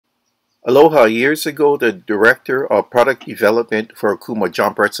Aloha. Years ago, the director of product development for Okuma,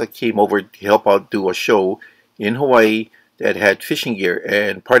 John Bretza, came over to help out do a show in Hawaii that had fishing gear,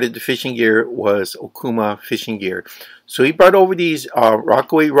 and part of the fishing gear was Okuma fishing gear. So he brought over these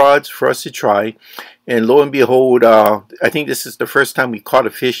Rockaway rods for us to try, and lo and behold, I think this is the first time we caught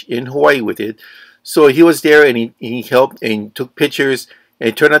a fish in Hawaii with it. So he was there and he helped and took pictures, and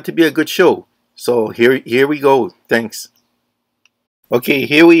it turned out to be a good show. So here we go. Thanks. Okay,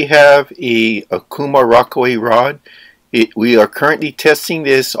 here we have a Okuma Rockaway rod. We are currently testing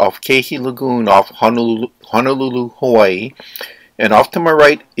this off Kehi Lagoon off Honolulu, Hawaii. And off to my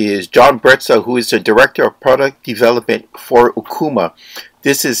right is John Bretza, who is the Director of Product Development for Okuma.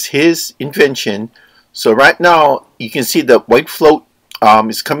 This is his invention. So right now, you can see the white float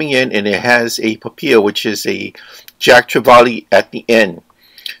is coming in, and it has a papi'o, which is a jack trevally at the end.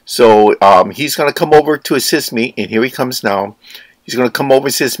 So he's going to come over to assist me, and here he comes now. He's going to come over,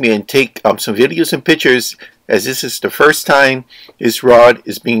 assist me, and take some videos and pictures, as this is the first time this rod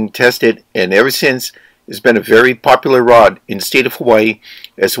is being tested, and ever since it's been a very popular rod in the state of Hawaii,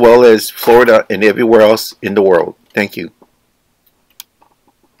 as well as Florida and everywhere else in the world. Thank you.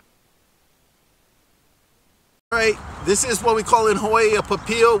 All right, this is what we call in Hawaii a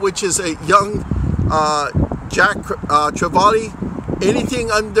papi'o, which is a young jack trevally. Anything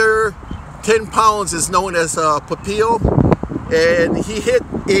under 10 pounds is known as a papi'o. And he hit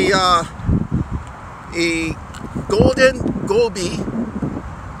a golden goby,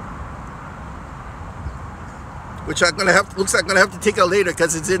 which looks like I'm gonna have to take out later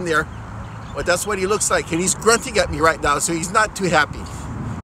because it's in there. But that's what he looks like, and he's grunting at me right now, so he's not too happy.